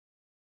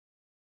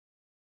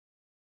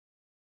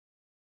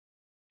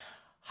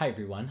Hi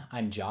everyone,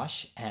 I'm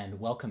Josh and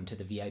welcome to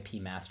the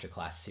VIP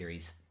Masterclass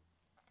series.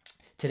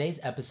 Today's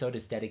episode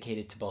is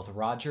dedicated to both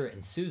Roger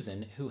and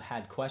Susan, who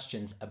had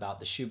questions about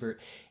the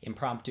Schubert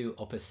Impromptu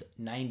Opus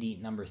 90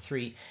 number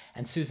 3,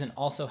 and Susan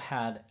also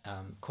had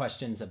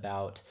questions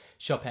about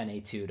Chopin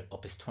Etude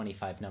Opus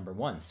 25 number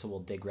 1, so we'll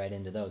dig right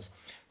into those.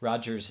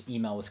 Roger's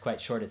email was quite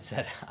short. It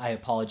said, "I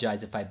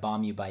apologize if I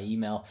bomb you by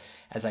email.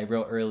 As I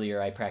wrote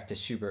earlier, I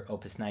practice Schubert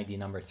Opus 90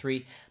 number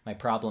 3. My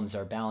problems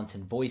are balance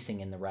and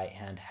voicing in the right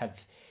hand.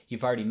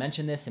 You've already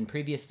mentioned this in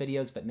previous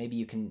videos, but maybe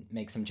you can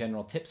make some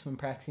general tips when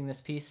practicing this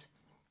piece."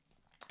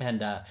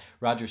 And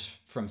Roger's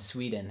from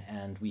Sweden,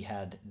 and we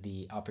had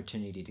the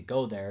opportunity to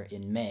go there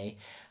in May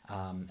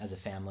as a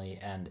family,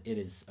 and it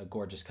is a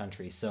gorgeous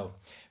country. So,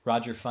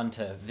 Roger, fun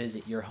to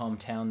visit your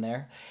hometown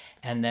there.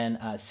 And then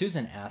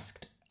Susan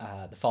asked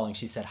the following.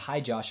 She said,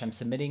 "Hi Josh, I'm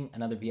submitting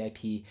another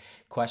VIP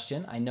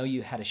question. I know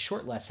you had a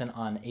short lesson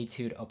on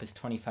Etude Opus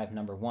 25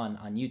 number 1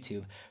 on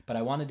YouTube, but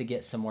I wanted to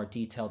get some more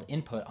detailed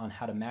input on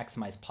how to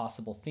maximize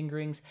possible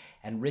fingerings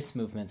and wrist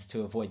movements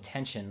to avoid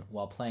tension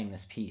while playing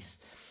this piece.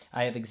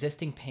 I have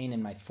existing pain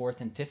in my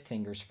fourth and fifth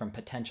fingers from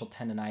potential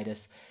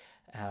tendonitis,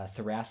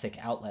 thoracic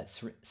outlet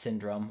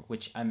syndrome,"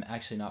 which I'm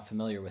actually not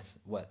familiar with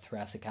what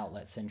thoracic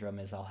outlet syndrome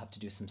is. I'll have to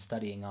do some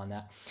studying on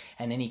that.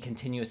 "And any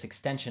continuous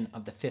extension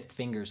of the fifth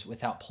fingers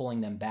without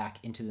pulling them back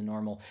into the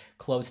normal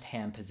closed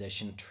hand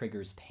position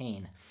triggers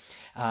pain.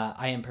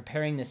 I am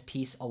preparing this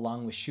piece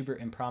along with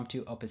Schubert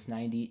Impromptu Opus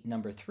 90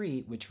 number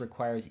 3, which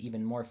requires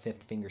even more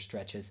fifth finger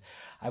stretches.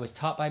 I was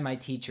taught by my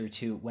teacher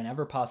to,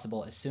 whenever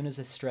possible, as soon as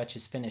a stretch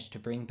is finished, to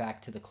bring back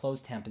to the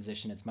closed hand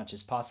position as much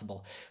as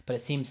possible, but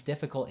it seems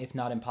difficult, if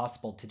not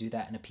impossible, to do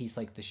that in a piece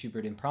like the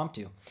Schubert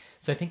Impromptu."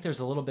 So I think there's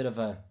a little bit of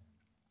a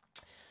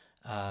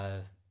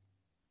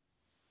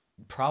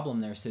problem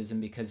there, Susan,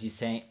 because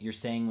you're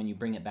saying when you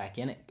bring it back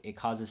in, it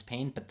causes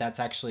pain, but that's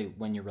actually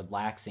when you're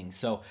relaxing.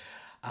 So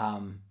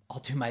I'll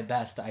do my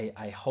best.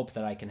 I hope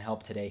that I can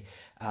help today.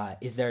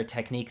 Is there a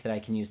technique that I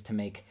can use to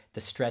make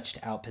the stretched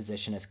out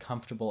position as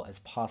comfortable as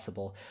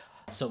possible?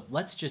 So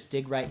let's just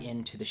dig right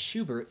into the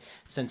Schubert,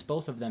 since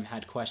both of them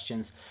had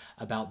questions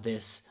about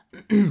this,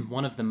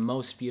 one of the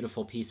most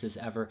beautiful pieces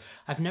ever.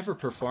 I've never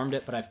performed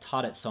it, but I've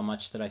taught it so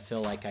much that I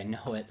feel like I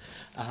know it.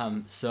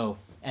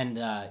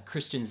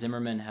 Christian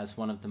Zimmerman has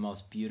one of the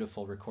most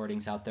beautiful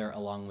recordings out there,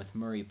 along with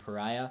Murray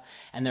Pariah,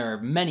 and there are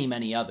many,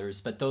 many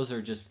others, but those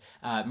are just,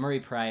 Murray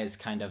Pariah's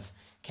kind of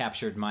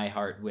captured my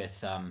heart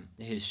with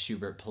his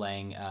Schubert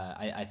playing.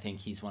 I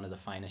think he's one of the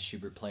finest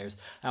Schubert players.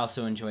 I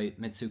also enjoy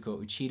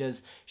Mitsuko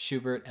Uchida's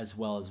Schubert, as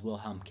well as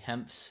Wilhelm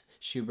Kempf's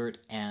Schubert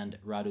and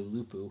Radu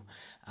Lupu.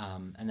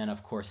 And then,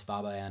 of course,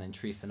 Babayan and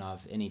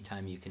Trifonov.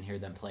 Anytime you can hear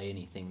them play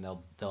anything,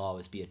 they'll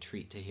always be a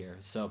treat to hear.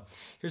 So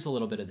here's a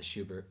little bit of the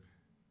Schubert.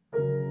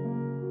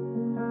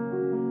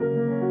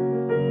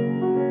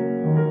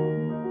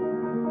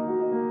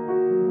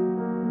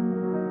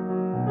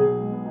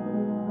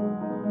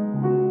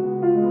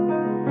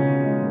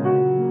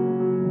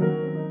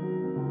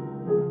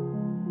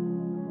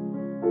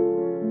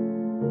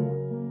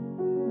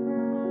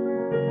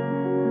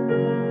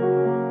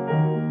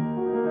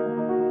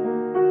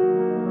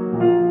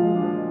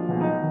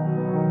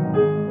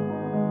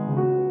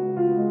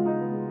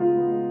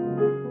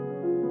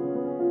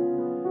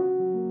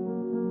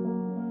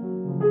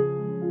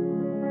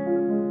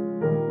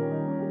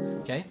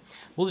 Okay,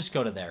 we'll just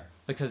go to there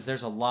because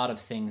there's a lot of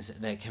things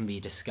that can be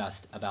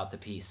discussed about the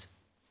piece.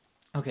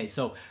 Okay,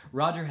 so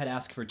Roger had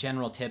asked for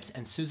general tips,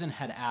 and Susan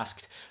had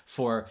asked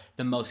for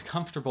the most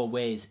comfortable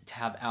ways to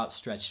have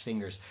outstretched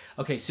fingers.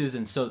 Okay,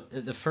 Susan, so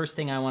the first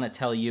thing I want to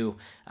tell you,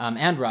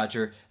 and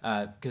Roger,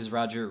 because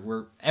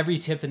Roger, every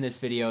tip in this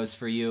video is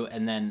for you,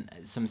 and then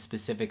some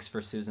specifics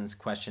for Susan's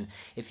question.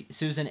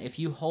 Susan, if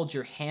you hold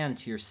your hand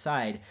to your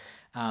side,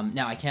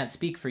 now I can't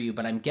speak for you,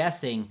 but I'm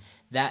guessing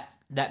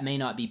that may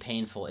not be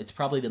painful. It's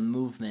probably the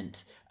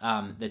movement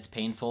that's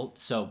painful.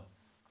 So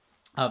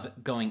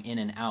of going in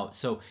and out.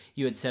 So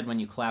you had said when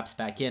you collapse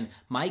back in,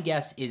 my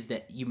guess is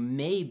that you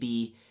may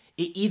be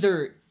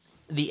either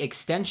the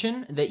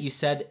extension that you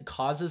said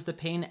causes the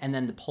pain, and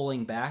then the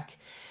pulling back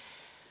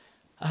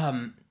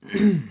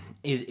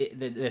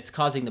that's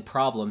causing the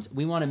problems.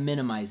 We want to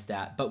minimize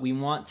that, but we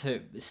want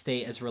to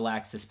stay as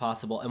relaxed as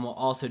possible, and we'll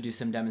also do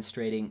some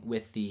demonstrating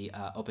with the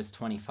Opus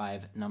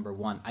 25 number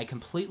 1. I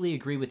completely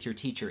agree with your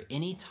teacher.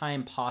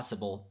 Anytime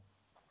possible,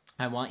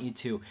 I want you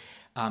to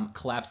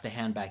collapse the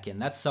hand back in.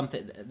 That's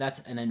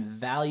an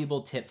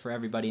invaluable tip for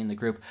everybody in the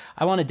group.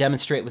 I want to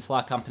demonstrate with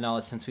La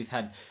Campanella, since we've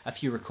had a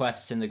few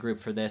requests in the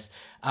group for this,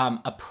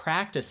 a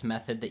practice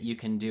method that you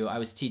can do. I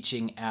was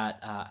teaching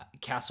at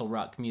Castle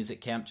Rock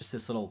Music Camp, just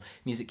this little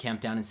music camp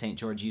down in St.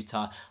 George,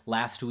 Utah,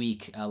 last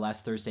week,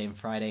 last Thursday and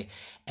Friday,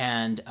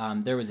 and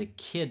there was a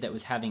kid that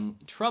was having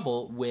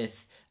trouble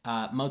with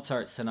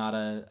Mozart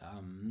Sonata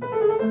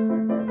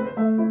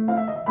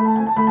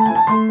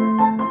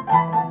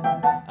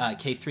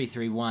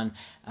K331,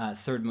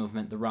 third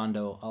movement, the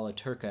Rondo alla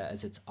Turca,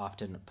 as it's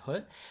often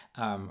put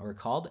or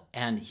called,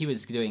 and he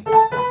was doing,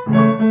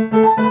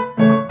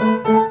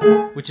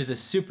 which is a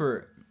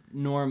super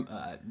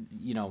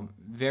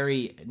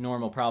very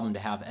normal problem to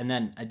have. And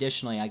then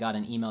additionally, I got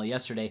an email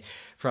yesterday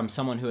from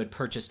someone who had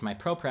purchased my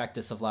pro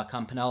practice of La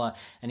Campanella,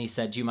 and he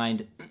said, do you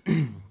mind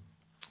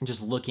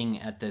just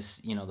looking at this,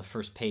 the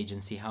first page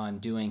and see how I'm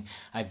doing?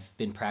 I've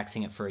been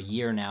practicing it for a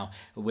year now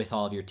with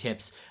all of your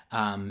tips.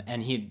 And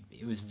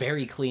it was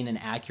very clean and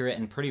accurate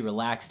and pretty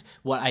relaxed.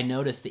 What I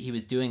noticed that he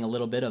was doing a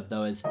little bit of,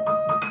 though, is...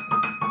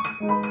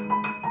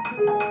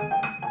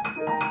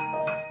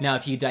 Now,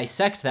 if you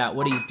dissect that,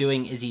 what he's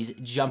doing is he's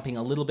jumping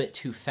a little bit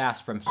too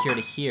fast from here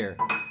to here.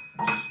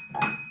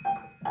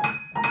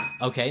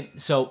 Okay,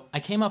 so I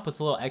came up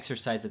with a little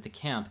exercise at the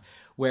camp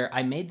where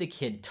I made the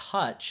kid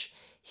touch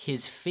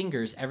his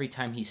fingers every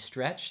time he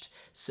stretched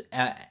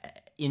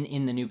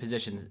in the new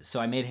positions. So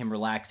I made him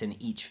relax in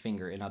each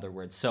finger, in other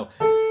words. So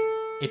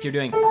if you're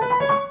doing...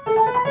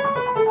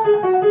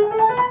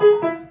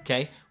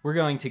 Okay, we're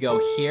going to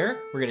go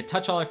here. We're going to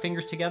touch all our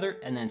fingers together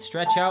and then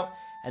stretch out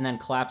and then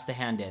collapse the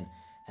hand in.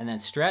 And then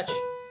stretch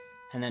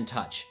and then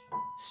touch,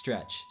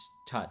 stretch,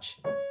 touch.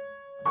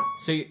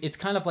 So it's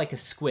kind of like a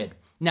squid.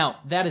 Now,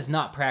 that is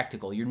not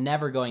practical. You're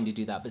never going to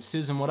do that. But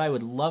Susan, what I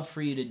would love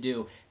for you to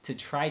do to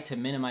try to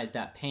minimize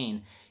that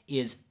pain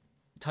is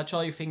touch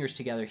all your fingers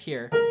together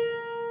here.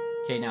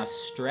 Okay, now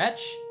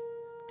stretch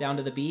down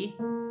to the B,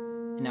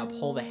 and now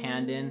pull the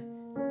hand in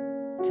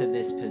to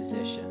this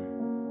position.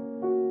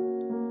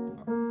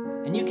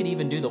 And you could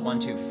even do the 1,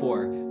 2,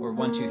 4 or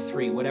 1, 2,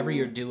 3, whatever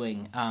you're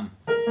doing.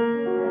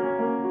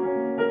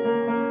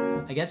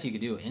 I guess you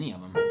could do any of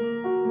them.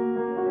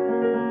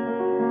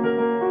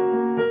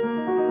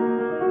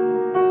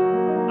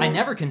 I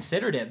never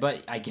considered it,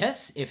 but I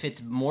guess if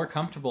it's more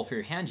comfortable for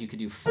your hand, you could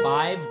do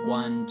 5,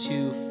 1,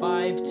 2,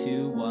 5,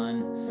 2,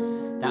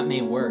 1. That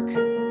may work.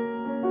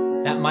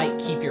 That might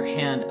keep your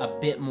hand a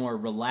bit more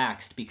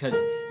relaxed because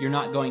you're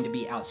not going to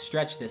be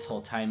outstretched this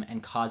whole time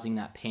and causing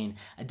that pain.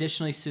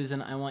 Additionally,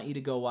 Susan, I want you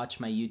to go watch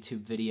my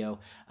YouTube video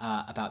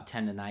about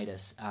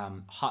tendonitis,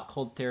 hot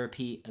cold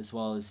therapy, as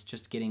well as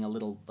just getting a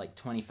little like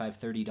 $25,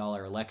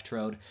 $30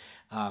 electrode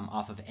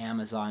off of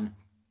Amazon.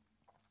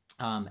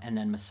 And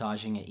then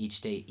massaging it each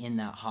day in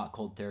that hot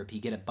cold therapy.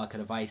 Get a bucket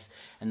of ice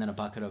and then a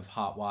bucket of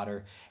hot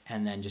water,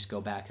 and then just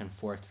go back and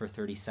forth for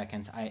 30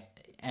 seconds.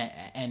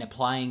 And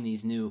applying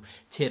these new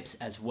tips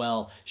as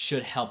well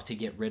should help to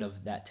get rid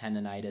of that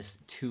tendonitis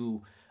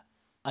to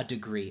a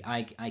degree.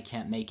 I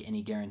can't make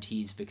any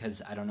guarantees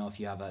because I don't know if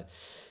you have a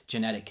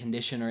genetic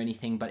condition or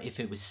anything, but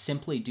if it was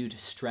simply due to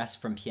stress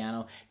from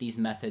piano, these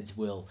methods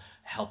will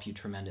help you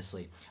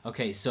tremendously.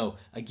 Okay, so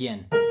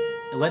again,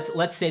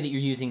 let's say that you're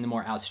using the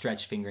more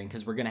outstretched fingering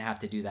because we're gonna have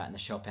to do that in the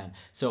Chopin.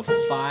 So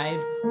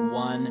 5,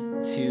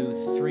 1,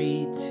 2,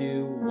 3,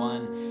 2,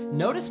 1.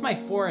 Notice my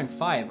 4 and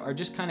 5 are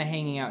just kind of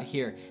hanging out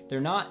here. They're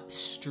not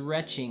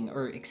stretching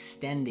or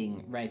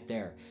extending right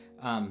there.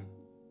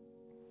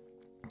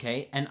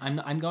 Okay, and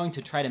I'm going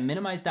to try to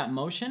minimize that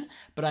motion,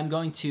 but I'm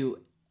going to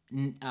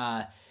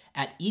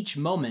at each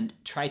moment,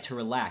 try to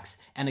relax.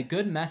 And a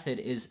good method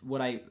is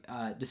what I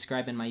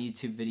describe in my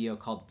YouTube video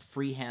called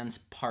Free Hands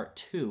Part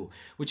 2,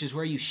 which is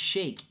where you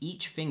shake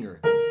each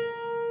finger,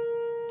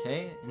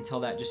 okay, until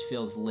that just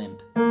feels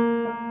limp.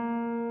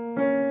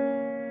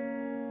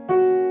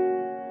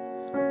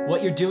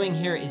 What you're doing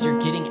here is you're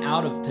getting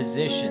out of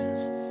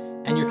positions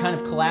and you're kind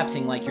of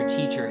collapsing like your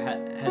teacher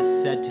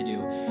has said to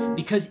do.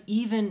 Because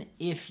even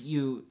if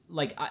you,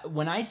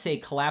 when I say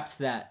collapse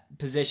that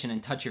position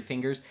and touch your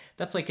fingers,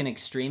 that's like an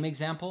extreme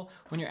example.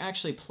 When you're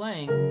actually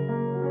playing,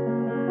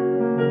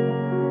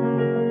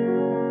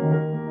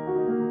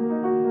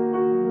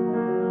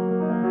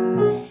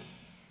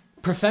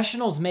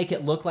 professionals make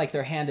it look like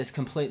their hand is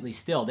completely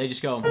still. They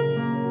just go.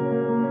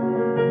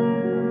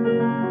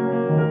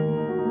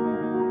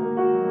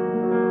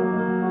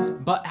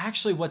 But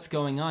actually what's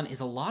going on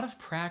is a lot of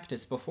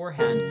practice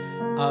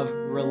beforehand of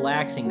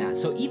relaxing that.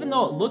 So even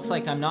though it looks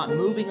like I'm not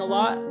moving a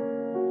lot,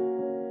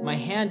 my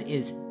hand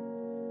is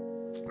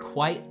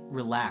quite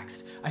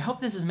relaxed. I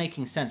hope this is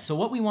making sense. So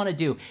what we want to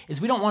do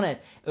is we want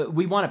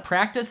to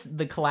practice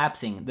the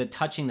collapsing, the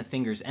touching the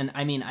fingers. And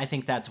I mean, I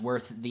think that's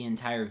worth the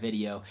entire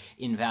video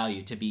in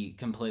value, to be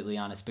completely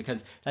honest,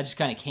 because that just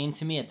kind of came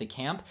to me at the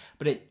camp,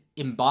 but it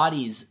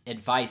embodies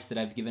advice that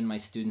I've given my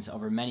students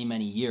over many,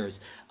 many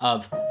years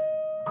of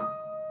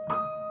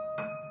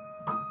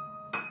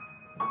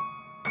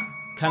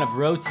kind of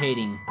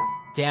rotating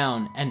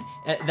down. And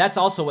that's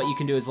also what you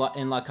can do is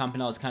in La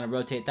Campanella, is kind of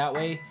rotate that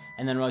way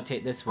and then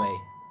rotate this way.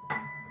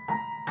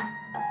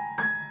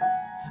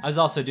 I was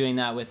also doing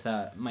that with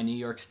my New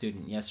York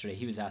student yesterday.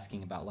 He was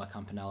asking about La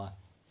Campanella,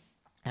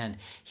 and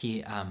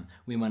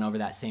we went over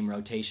that same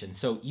rotation.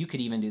 So you could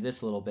even do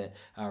this a little bit,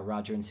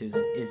 Roger and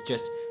Susan, is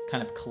just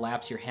kind of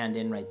collapse your hand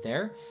in right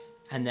there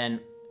and then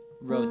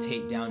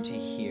rotate down to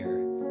here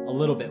a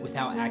little bit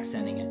without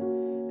accenting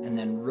it, and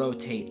then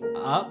rotate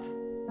up,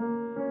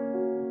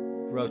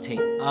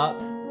 rotate up,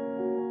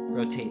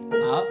 rotate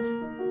up,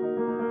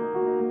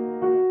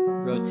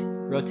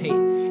 rotate.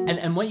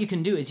 And what you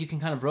can do is you can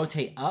kind of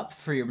rotate up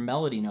for your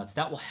melody notes.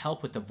 That will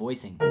help with the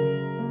voicing.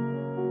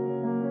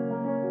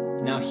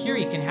 Now here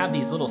you can have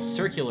these little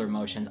circular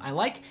motions. I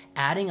like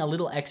adding a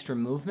little extra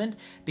movement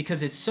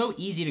because it's so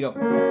easy to go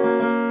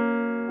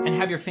and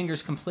have your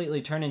fingers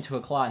completely turn into a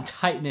claw and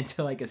tighten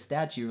into like a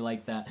statue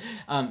like that.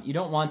 You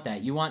don't want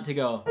that. You want to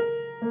go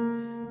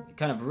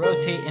kind of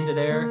rotate into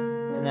there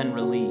and then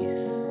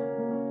release.